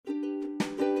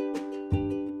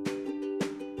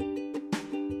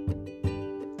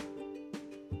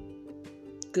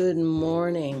Good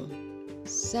morning.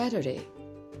 Saturday,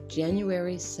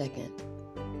 January 2nd,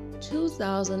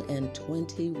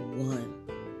 2021.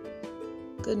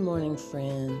 Good morning,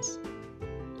 friends.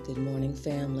 Good morning,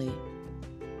 family.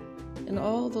 And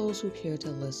all those who care to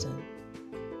listen.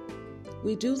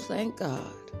 We do thank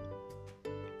God.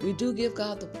 We do give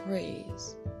God the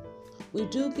praise. We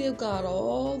do give God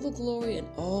all the glory and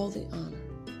all the honor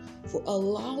for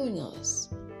allowing us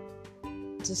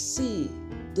to see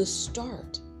the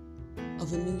start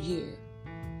of a new year,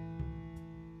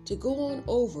 to go on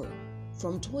over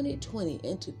from 2020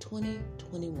 into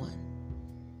 2021.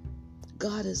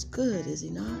 God is good, is He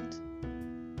not?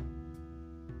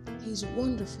 He's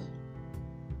wonderful.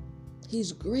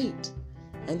 He's great,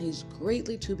 and He's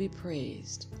greatly to be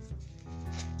praised.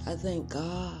 I thank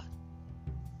God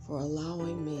for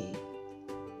allowing me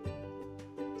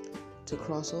to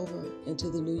cross over into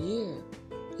the new year.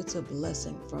 It's a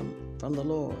blessing from the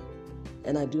Lord,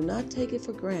 and I do not take it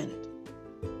for granted.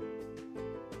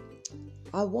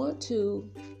 I want to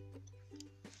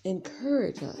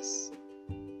encourage us,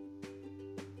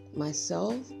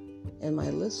 myself and my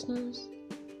listeners,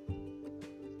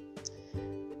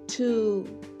 to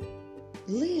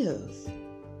live.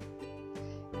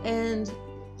 And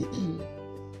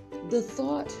the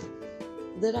thought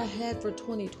that I had for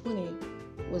 2020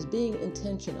 was being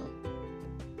intentional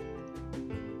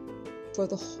for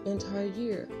the entire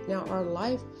year. Now, our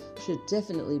life should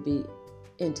definitely be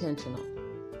intentional.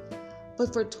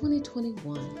 But for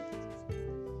 2021,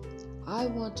 I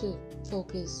want to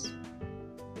focus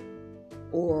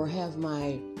or have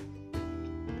my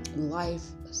life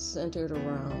centered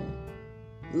around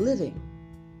living.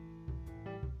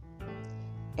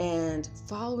 And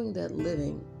following that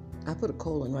living, I put a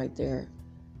colon right there,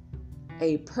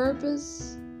 a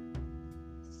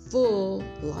purpose-full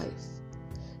life.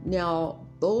 Now,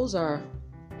 those are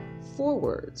 4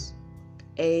 words.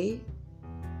 A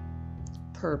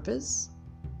purpose,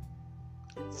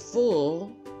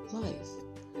 full life.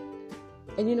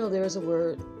 And you know, there's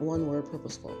one word,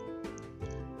 purposeful.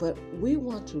 But we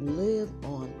want to live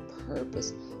on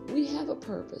purpose. We have a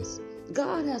purpose.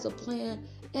 God has a plan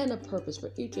and a purpose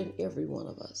for each and every one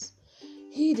of us.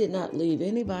 He did not leave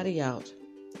anybody out.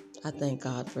 I thank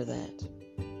God for that.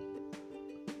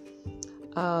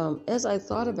 As I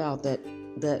thought about that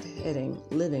heading,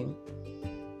 living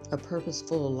a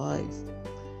purposeful life,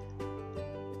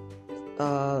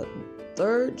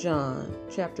 3 John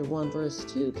chapter 1 verse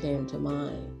 2 came to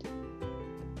mind.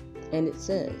 And it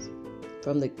says,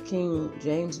 from the King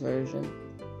James Version,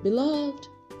 "Beloved,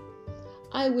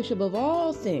 I wish above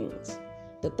all things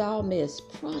that thou mayest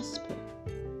prosper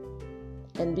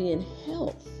and be in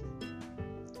health,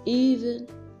 even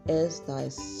as thy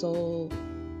soul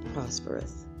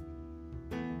prospereth."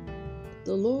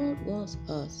 The Lord wants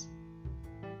us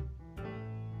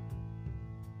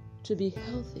to be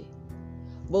healthy,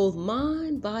 both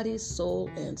mind, body, soul,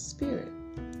 and spirit.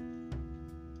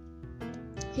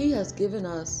 He has given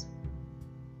us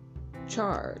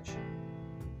charge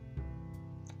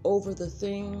over the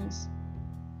things,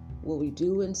 what we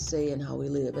do and say and how we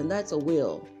live. And that's a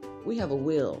will. We have a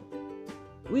will.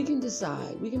 We can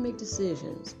decide. We can make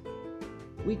decisions.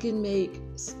 We can make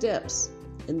steps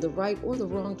in the right or the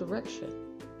wrong direction.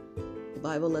 The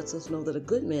Bible lets us know that a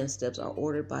good man's steps are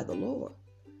ordered by the Lord.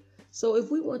 So if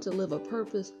we want to live a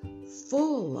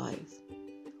purpose-full life,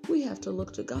 we have to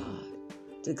look to God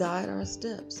to guide our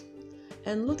steps.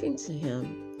 And looking to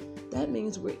Him, that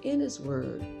means we're in His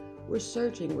Word. We're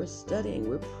searching, we're studying,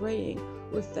 we're praying,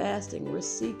 we're fasting, we're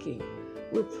seeking,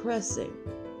 we're pressing.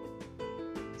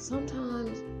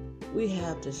 Sometimes we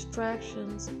have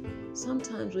distractions.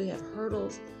 Sometimes we have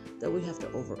hurdles that we have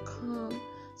to overcome.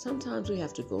 Sometimes we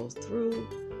have to go through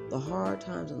the hard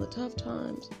times and the tough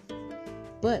times.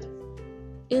 But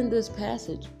in this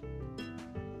passage,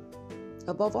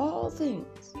 above all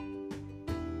things,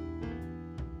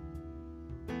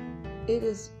 it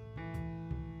is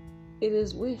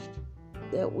wished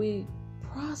that we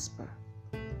prosper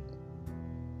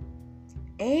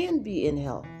and be in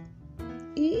health,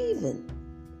 even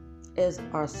as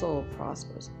our soul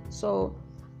prospers. So,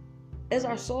 as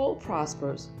our soul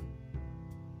prospers,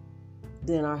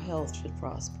 then our health should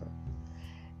prosper.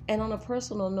 And on a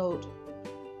personal note,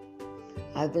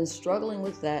 I've been struggling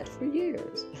with that for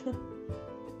years.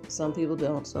 Some people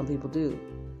don't, some people do.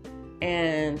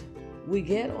 And we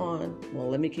get on, well,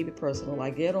 let me keep it personal. I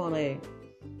get on a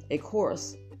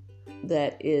course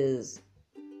that is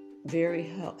very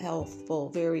healthful,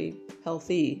 very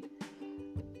healthy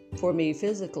for me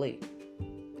physically.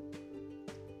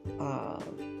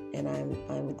 And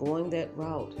I'm going that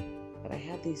route. But I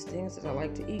have these things that I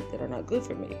like to eat that are not good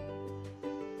for me.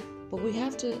 But we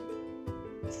have to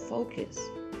focus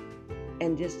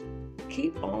and just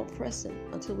keep on pressing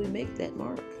until we make that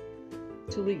mark,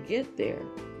 till we get there.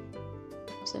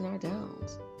 Ups and our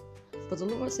downs. But the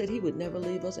Lord said He would never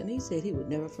leave us, and He said He would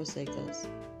never forsake us.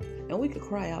 And we could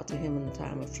cry out to Him in the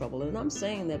time of trouble. And I'm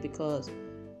saying that because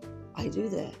I do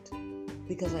that,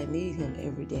 because I need Him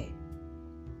every day.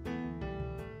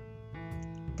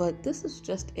 But this is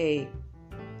just an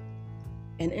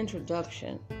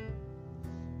introduction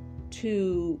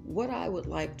to what I would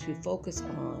like to focus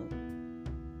on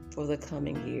for the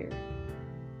coming year.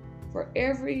 For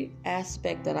every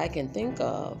aspect that I can think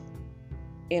of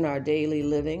in our daily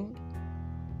living,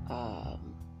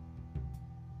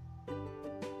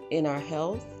 in our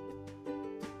health,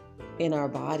 in our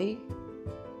body,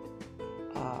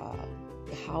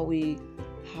 how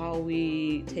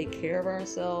we take care of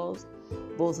ourselves,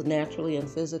 both naturally and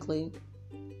physically.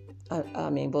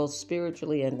 Both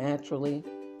spiritually and naturally.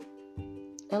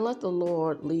 And let the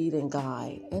Lord lead and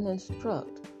guide and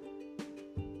instruct.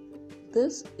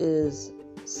 This is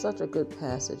such a good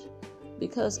passage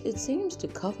because it seems to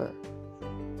cover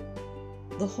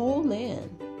the whole man.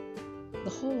 The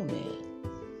whole man.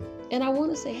 And I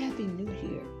want to say Happy New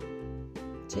Year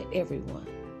to everyone.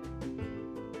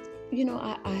 You know,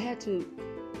 I had to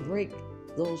break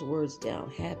those words down.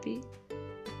 Happy,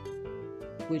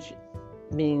 which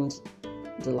means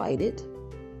delighted,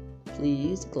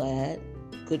 pleased, glad,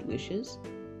 good wishes.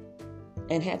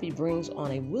 And happy brings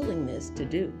on a willingness to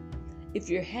do. If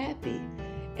you're happy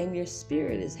and your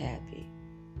spirit is happy,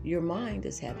 your mind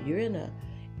is happy, you're in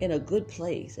a good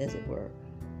place, as it were,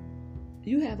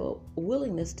 you have a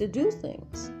willingness to do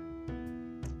things.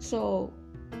 So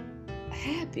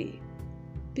happy,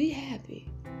 be happy.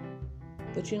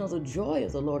 But you know, the joy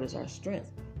of the Lord is our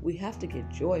strength. We have to get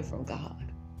joy from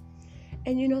God.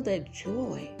 And you know that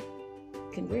joy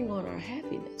can bring on our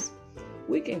happiness.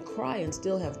 We can cry and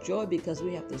still have joy because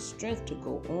we have the strength to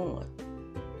go on.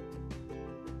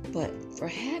 But for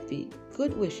happy,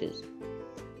 good wishes,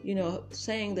 you know,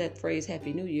 saying that phrase,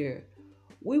 Happy New Year,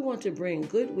 we want to bring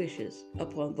good wishes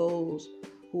upon those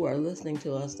who are listening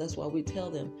to us. That's why we tell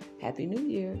them, Happy New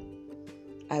Year.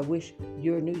 I wish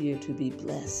your new year to be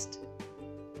blessed.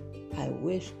 I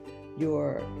wish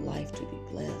your life to be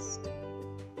blessed.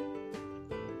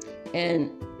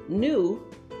 And new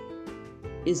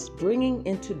is bringing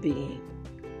into being,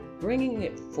 bringing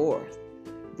it forth,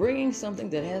 bringing something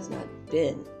that has not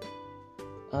been,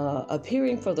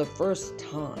 appearing for the first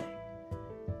time.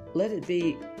 Let it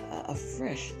be a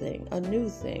fresh thing, a new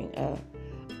thing,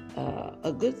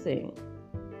 a good thing,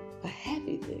 a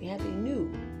happy thing, happy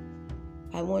new.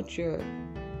 I want your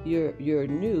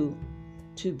new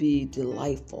to be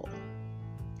delightful.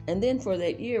 And then for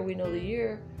that year, we know the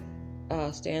year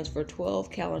stands for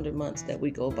 12 calendar months that we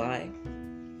go by.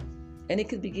 And it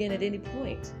could begin at any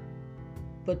point.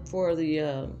 But for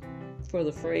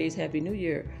the phrase Happy New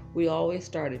Year, we always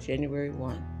start at January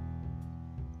 1.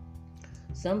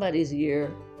 Somebody's year,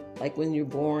 like when you're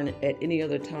born at any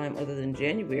other time other than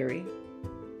January,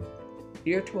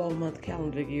 your 12-month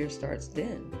calendar year starts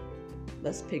then.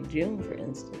 Let's pick June, for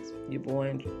instance. You're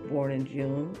born in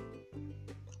June.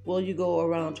 Well, you go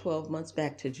around 12 months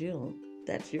back to June.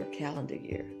 That's your calendar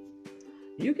year.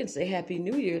 You can say Happy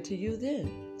New Year to you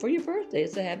then. For your birthday,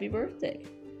 it's a happy birthday.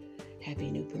 Happy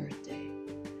new birthday.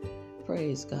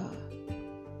 Praise God.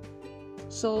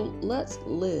 So let's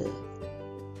live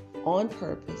on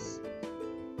purpose,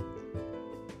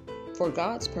 for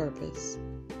God's purpose,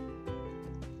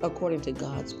 according to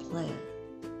God's plan.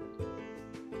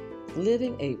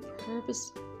 Living a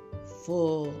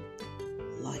purposeful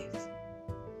life.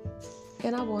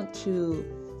 And I want to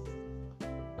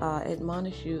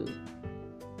admonish you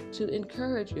to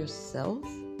encourage yourself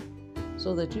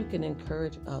so that you can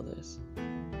encourage others.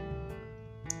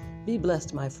 Be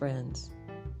blessed, my friends.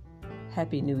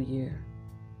 Happy New Year.